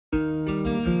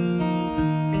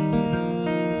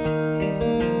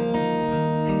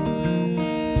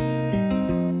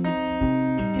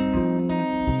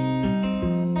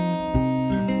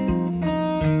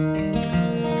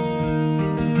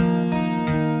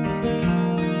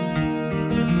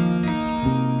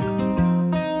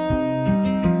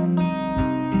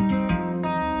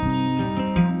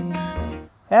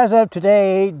As of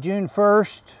today, June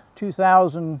 1st,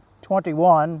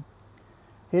 2021,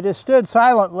 it has stood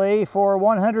silently for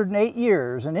 108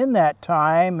 years, and in that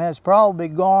time has probably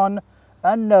gone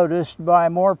unnoticed by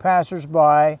more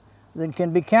passers-by than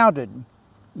can be counted.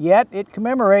 Yet it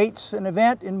commemorates an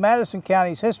event in Madison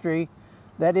County's history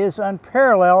that is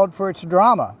unparalleled for its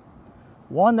drama,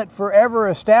 one that forever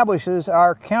establishes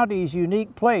our county's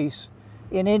unique place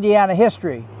in Indiana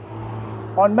history.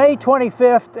 On May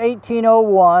 25th,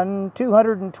 1801,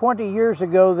 220 years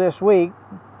ago this week,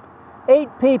 8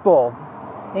 people,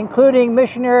 including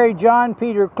missionary John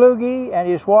Peter Kluge and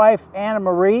his wife Anna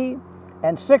Marie,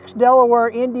 and 6 Delaware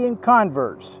Indian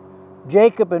converts,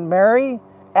 Jacob and Mary,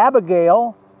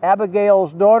 Abigail,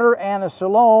 Abigail's daughter Anna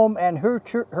Salome, and her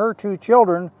 2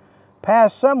 children,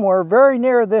 passed somewhere very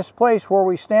near this place where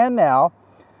we stand now,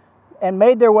 and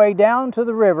made their way down to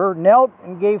the river, knelt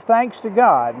and gave thanks to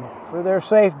God for their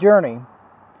safe journey.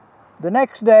 The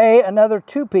next day, another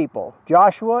 2 people,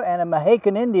 Joshua and a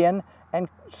Mahacan Indian and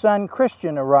son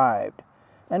Christian, arrived.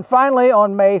 And finally,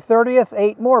 on May 30th,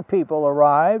 8 more people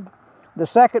arrived. The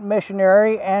second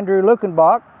missionary, Andrew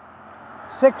Lukenbach,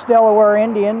 6 Delaware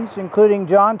Indians, including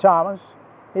John Thomas,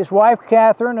 his wife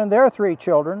Catherine and their 3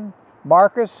 children,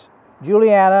 Marcus,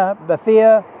 Juliana,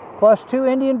 Bethia, plus 2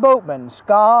 Indian boatmen,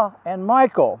 Ska and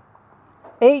Michael,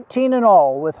 18 in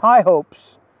all, with high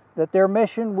hopes that their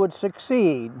mission would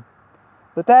succeed.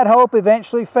 But that hope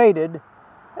eventually faded,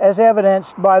 as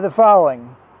evidenced by the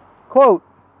following. Quote,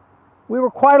 "We were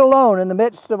quite alone in the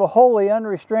midst of a wholly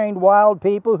unrestrained wild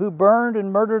people who burned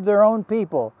and murdered their own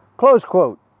people." Close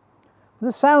quote.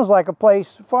 This sounds like a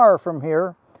place far from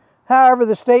here. However,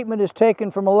 the statement is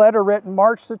taken from a letter written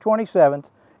March the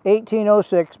 27th,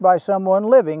 1806 by someone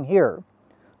living here.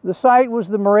 The site was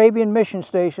the Moravian mission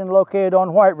station located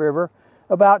on White River,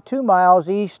 about 2 miles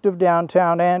east of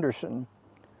downtown Anderson.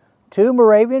 2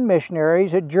 Moravian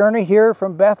missionaries had journeyed here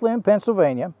from Bethlehem,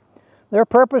 Pennsylvania. Their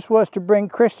purpose was to bring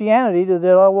Christianity to the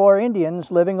Delaware Indians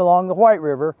living along the White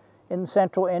River in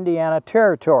central Indiana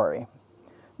Territory.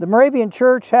 The Moravian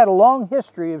Church had a long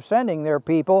history of sending their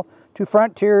people to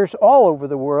frontiers all over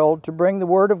the world to bring the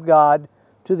Word of God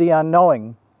to the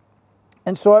unknowing.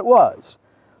 And so it was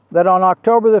that on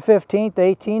October the 15th,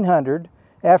 1800,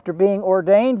 after being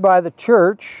ordained by the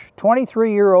church,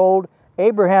 23-year-old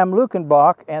Abraham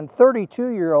Lukenbach and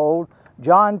 32-year-old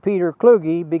John Peter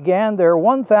Kluge began their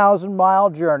 1,000-mile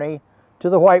journey to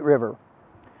the White River.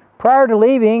 Prior to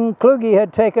leaving, Kluge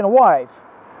had taken a wife,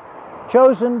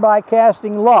 chosen by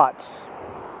casting lots.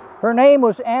 Her name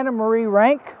was Anna Marie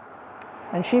Rank,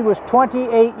 and she was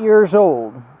 28 years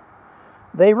old.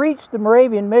 They reached the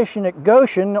Moravian mission at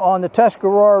Goshen on the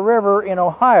Tuscarora River in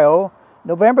Ohio,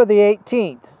 November the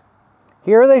 18th.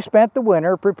 Here they spent the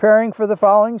winter, preparing for the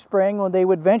following spring when they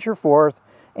would venture forth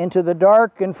into the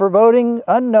dark and foreboding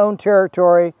unknown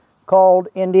territory called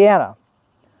Indiana.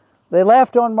 They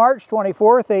left on March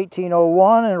 24th,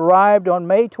 1801, and arrived on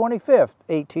May 25th,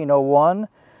 1801,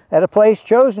 at a place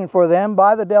chosen for them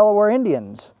by the Delaware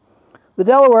Indians. The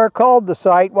Delaware called the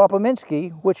site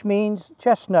Wapominski, which means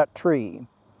chestnut tree.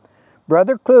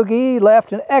 Brother Kluge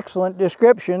left an excellent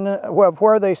description of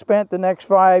where they spent the next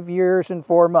 5 years and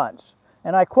 4 months.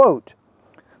 And I quote,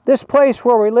 "This place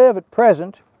where we live at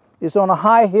present is on a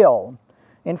high hill.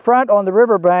 In front on the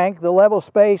riverbank, the level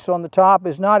space on the top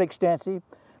is not extensive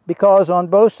because on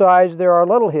both sides there are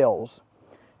little hills.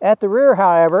 At the rear,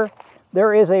 however,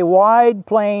 there is a wide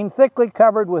plain thickly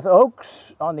covered with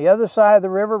oaks. On the other side of the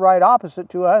river, right opposite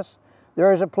to us,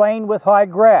 there is a plain with high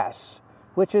grass,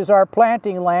 which is our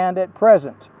planting land at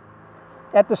present.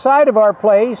 At the side of our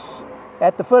place,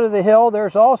 at the foot of the hill,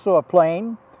 there's also a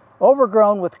plain,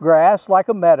 overgrown with grass like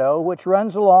a meadow, which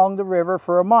runs along the river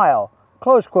for a mile."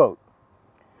 Close quote.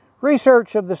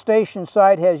 Research of the station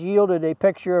site has yielded a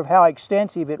picture of how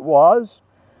extensive it was.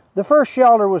 The first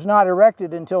shelter was not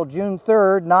erected until June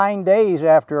 3rd, 9 days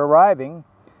after arriving.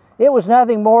 It was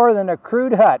nothing more than a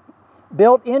crude hut,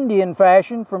 built Indian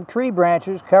fashion from tree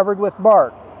branches covered with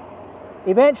bark.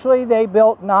 Eventually they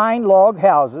built 9 log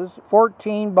houses,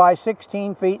 14 by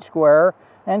 16 feet square,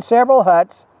 and several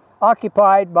huts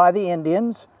occupied by the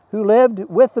Indians who lived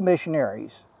with the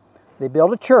missionaries. They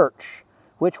built a church,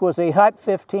 which was a hut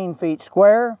 15 feet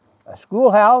square, a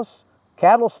schoolhouse,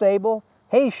 cattle stable,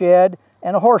 hay shed,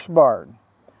 and a horse barn.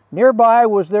 Nearby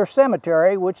was their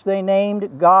cemetery, which they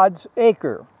named God's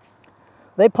Acre.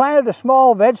 They planted a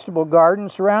small vegetable garden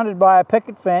surrounded by a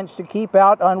picket fence to keep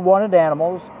out unwanted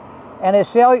animals, and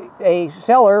a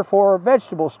cellar for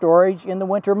vegetable storage in the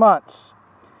winter months.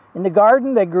 In the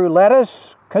garden they grew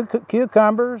lettuce,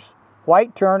 cucumbers,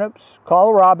 white turnips,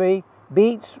 kohlrabi,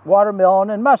 beets,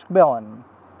 watermelon, and muskmelon.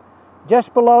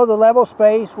 Just below the level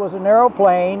space was a narrow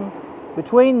plain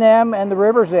between them and the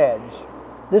river's edge.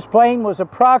 This plain was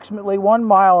approximately 1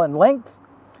 mile in length.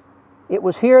 It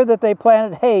was here that they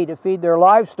planted hay to feed their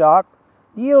livestock.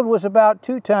 The yield was about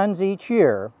 2 tons each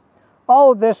year.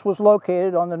 All of this was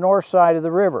located on the north side of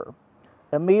the river.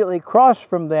 Immediately across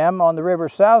from them on the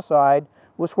river's south side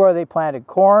was where they planted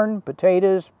corn,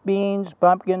 potatoes, beans,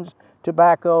 pumpkins,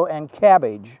 tobacco, and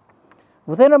cabbage.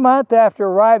 Within a month after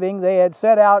arriving, they had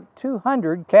set out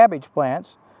 200 cabbage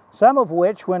plants, some of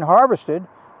which, when harvested,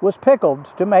 was pickled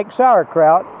to make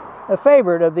sauerkraut, a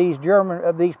favorite of these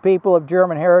people of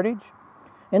German heritage.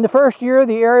 In the first year,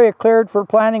 the area cleared for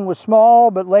planting was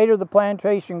small, but later the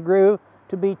plantation grew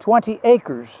to be 20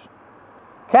 acres.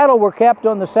 Cattle were kept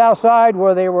on the south side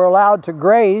where they were allowed to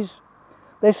graze.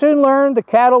 They soon learned the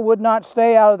cattle would not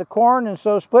stay out of the corn, and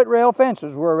so split rail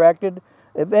fences were erected,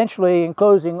 eventually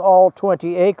enclosing all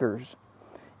 20 acres.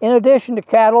 In addition to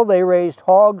cattle, they raised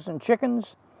hogs and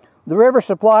chickens. The river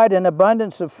supplied an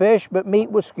abundance of fish, but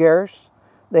meat was scarce.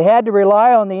 They had to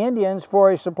rely on the Indians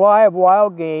for a supply of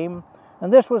wild game,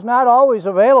 and this was not always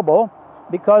available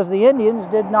because the Indians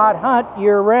did not hunt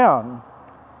year-round.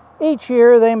 Each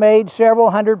year they made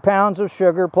several hundred pounds of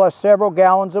sugar plus several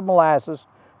gallons of molasses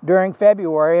during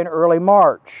February and early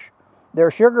March.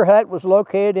 Their sugar hut was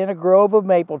located in a grove of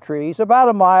maple trees about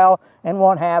 1.5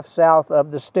 miles south of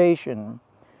the station.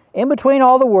 In between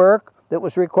all the work that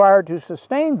was required to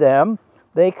sustain them,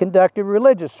 they conducted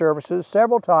religious services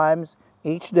several times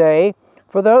each day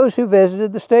for those who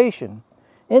visited the station.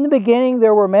 In the beginning,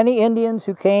 there were many Indians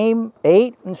who came,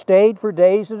 ate, and stayed for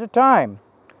days at a time.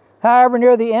 However,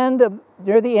 near the end,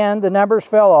 the numbers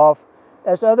fell off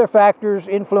as other factors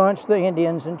influenced the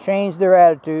Indians and changed their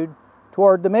attitude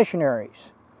toward the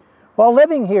missionaries. While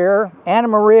living here, Anna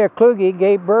Maria Kluge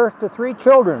gave birth to 3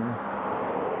 children.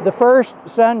 The first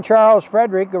son, Charles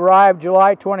Frederick, arrived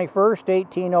July 21,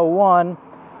 1801,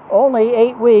 only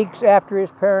 8 weeks after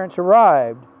his parents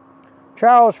arrived.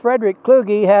 Charles Frederick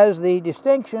Kluge has the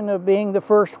distinction of being the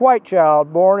first white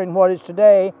child born in what is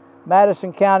today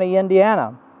Madison County,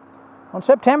 Indiana. On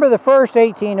September 1,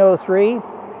 1803,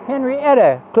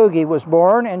 Henrietta Kluge was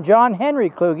born, and John Henry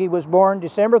Kluge was born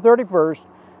December 31,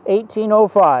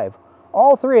 1805.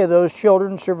 All 3 of those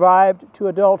children survived to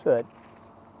adulthood.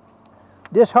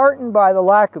 Disheartened by the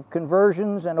lack of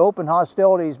conversions and open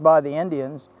hostilities by the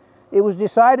Indians, it was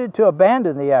decided to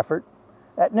abandon the effort.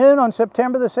 At noon on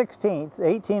September the 16th,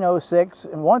 1806,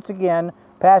 and once again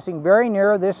passing very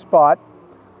near this spot,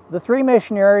 the 3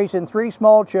 missionaries and 3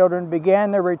 small children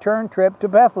began their return trip to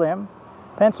Bethlehem,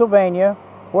 Pennsylvania,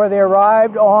 where they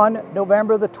arrived on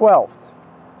November the 12th.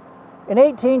 In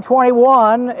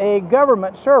 1821, a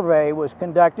government survey was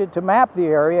conducted to map the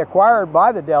area acquired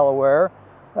by the Delaware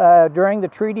during the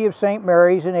Treaty of St.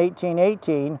 Mary's in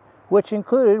 1818, which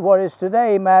included what is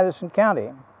today Madison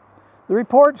County. The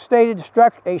report stated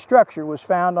a structure was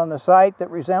found on the site that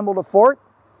resembled a fort.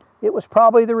 It was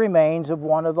probably the remains of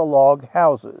one of the log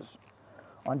houses.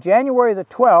 On January the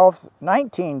 12th,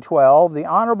 1912, the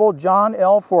Honorable John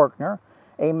L. Faulkner,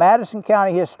 a Madison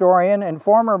County historian and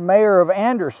former mayor of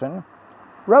Anderson,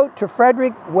 wrote to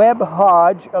Frederick Webb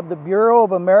Hodge of the Bureau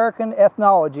of American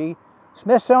Ethnology,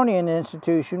 Smithsonian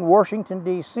Institution, Washington,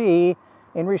 D.C.,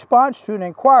 in response to an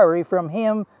inquiry from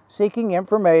him seeking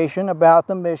information about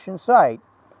the mission site.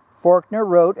 Faulkner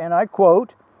wrote, and I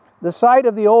quote, "The site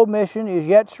of the old mission is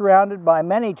yet surrounded by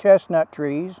many chestnut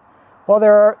trees,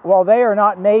 while they are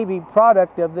not Navy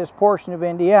product of this portion of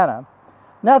Indiana.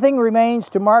 Nothing remains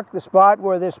to mark the spot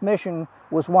where this mission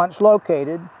was once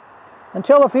located.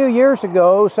 Until a few years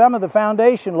ago, some of the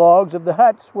foundation logs of the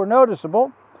huts were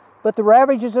noticeable, but the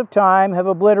ravages of time have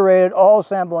obliterated all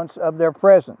semblance of their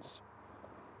presence.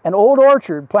 An old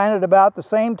orchard planted about the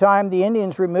same time the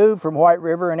Indians removed from White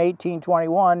River in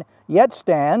 1821 yet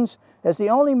stands as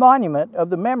the only monument of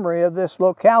the memory of this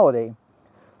locality.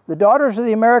 The Daughters of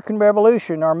the American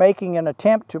Revolution are making an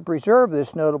attempt to preserve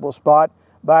this notable spot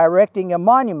by erecting a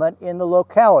monument in the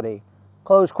locality."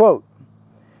 Close quote.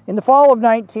 In the fall of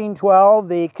 1912,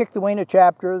 the Kikthawenund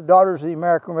chapter, the Daughters of the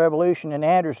American Revolution in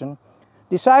Anderson,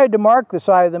 decided to mark the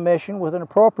site of the mission with an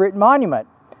appropriate monument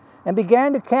and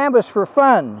began to canvass for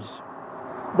funds.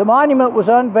 The monument was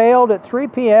unveiled at 3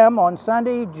 p.m. on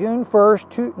Sunday, June 1,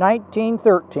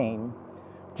 1913.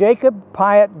 Jacob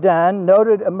Piatt Dunn,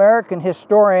 noted American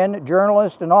historian,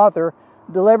 journalist, and author,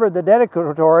 delivered the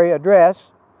dedicatory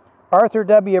address. Arthur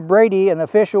W. Brady, an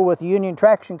official with the Union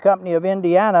Traction Company of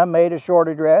Indiana, made a short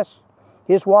address.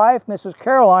 His wife, Mrs.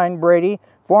 Caroline Brady,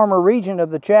 former regent of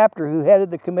the chapter who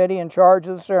headed the committee in charge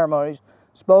of the ceremonies,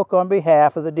 spoke on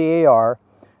behalf of the DAR,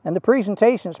 and the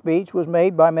presentation speech was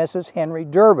made by Mrs. Henry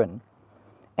Durbin.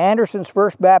 Anderson's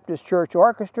First Baptist Church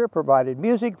Orchestra provided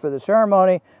music for the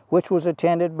ceremony, which was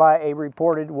attended by a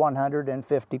reported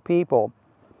 150 people.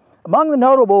 Among the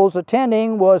notables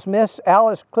attending was Miss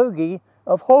Alice Kluge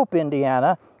of Hope,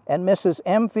 Indiana, and Mrs.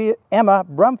 Emma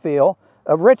Brumfield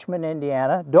of Richmond,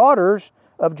 Indiana, daughters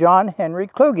of John Henry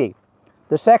Kluge,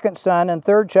 the second son and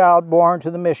third child born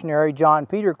to the missionary John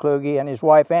Peter Kluge and his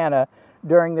wife Anna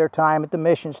during their time at the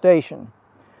mission station.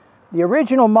 The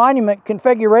original monument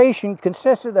configuration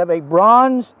consisted of a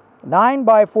bronze 9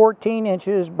 by 14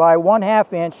 inches by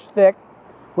 1/2 inch thick,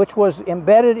 which was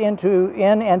embedded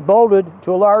in and bolted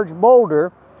to a large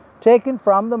boulder taken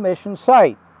from the mission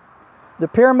site. The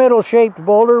pyramidal-shaped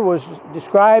boulder was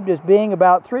described as being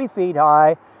about 3 feet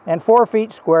high and 4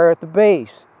 feet square at the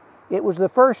base. It was the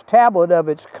first tablet of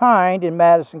its kind in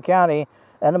Madison County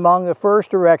and among the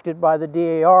first erected by the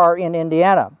DAR in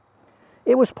Indiana.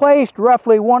 It was placed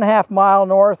roughly 1/2 mile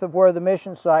north of where the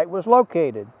mission site was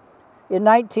located. In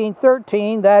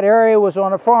 1913, that area was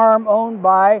on a farm owned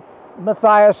by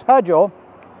Matthias Hudgel.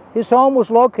 His home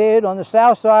was located on the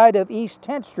south side of East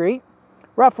 10th Street,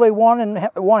 roughly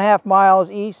 1.5 miles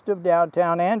east of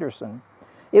downtown Anderson.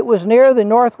 It was near the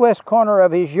northwest corner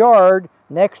of his yard,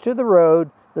 next to the road,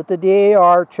 that the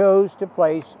DAR chose to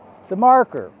place the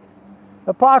marker.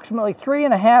 Approximately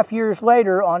 3.5 years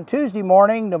later, on Tuesday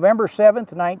morning, November 7,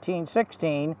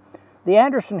 1916, the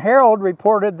Anderson Herald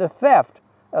reported the theft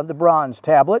of the bronze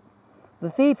tablet. The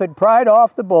thief had pried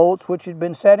off the bolts which had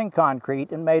been set in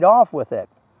concrete and made off with it.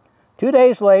 2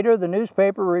 days later, the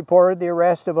newspaper reported the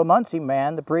arrest of a Muncie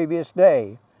man the previous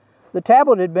day. The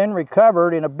tablet had been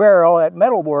recovered in a barrel at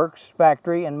Metalworks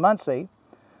factory in Muncie.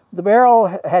 The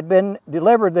barrel had been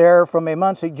delivered there from a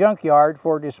Muncie junkyard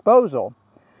for disposal.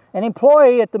 An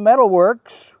employee at the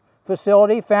Metalworks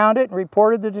facility found it and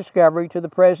reported the discovery to the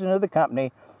president of the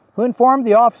company, who informed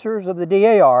the officers of the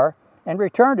DAR and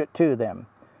returned it to them.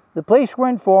 The police were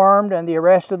informed and the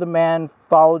arrest of the man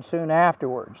followed soon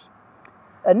afterwards.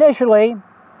 Initially,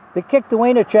 the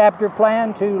Kikthawenund chapter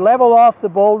planned to level off the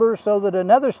boulder so that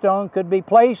another stone could be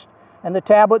placed and the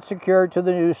tablet secured to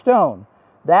the new stone.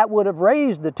 That would have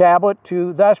raised the tablet,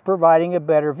 thus providing a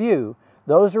better view.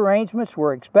 Those arrangements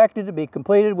were expected to be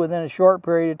completed within a short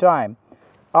period of time.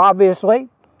 Obviously,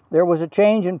 there was a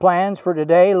change in plans for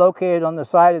today. Located on the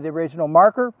site of the original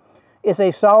marker is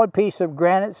a solid piece of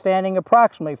granite standing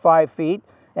approximately 5 feet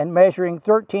and measuring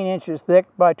 13 inches thick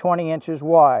by 20 inches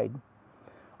wide.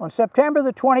 On September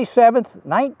the 27th,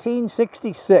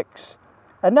 1966,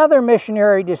 another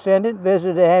missionary descendant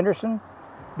visited Anderson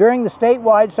during the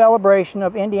statewide celebration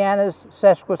of Indiana's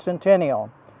sesquicentennial.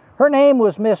 Her name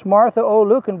was Miss Martha O.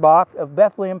 Lukenbach of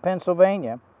Bethlehem,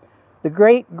 Pennsylvania. The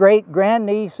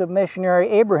great-great-grandniece of missionary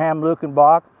Abraham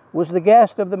Lukenbach was the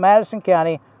guest of the Madison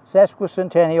County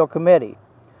Sesquicentennial Committee.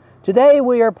 Today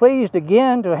we are pleased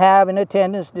again to have in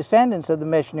attendance descendants of the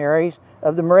missionaries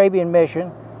of the Moravian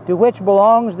mission, to which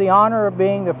belongs the honor of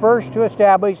being the first to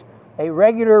establish a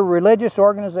regular religious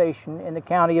organization in the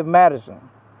county of Madison.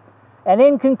 And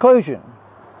in conclusion,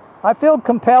 I feel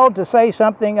compelled to say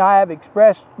something I have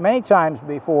expressed many times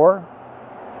before.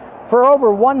 For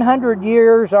over 100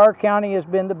 years, our county has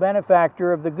been the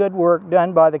benefactor of the good work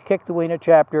done by the Kikthawenund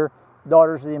chapter,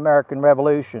 Daughters of the American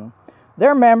Revolution.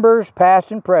 Their members,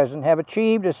 past and present, have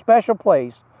achieved a special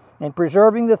place in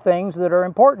preserving the things that are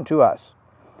important to us.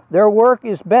 Their work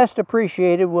is best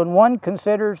appreciated when one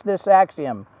considers this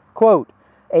axiom, quote,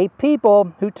 "A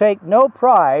people who take no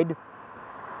pride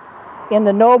in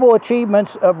the noble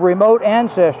achievements of remote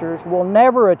ancestors will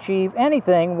never achieve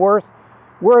anything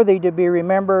worthy to be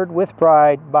remembered with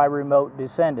pride by remote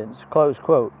descendants," close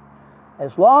quote.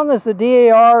 As long as the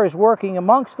DAR is working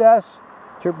amongst us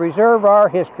to preserve our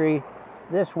history,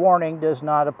 this warning does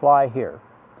not apply here.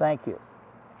 Thank you.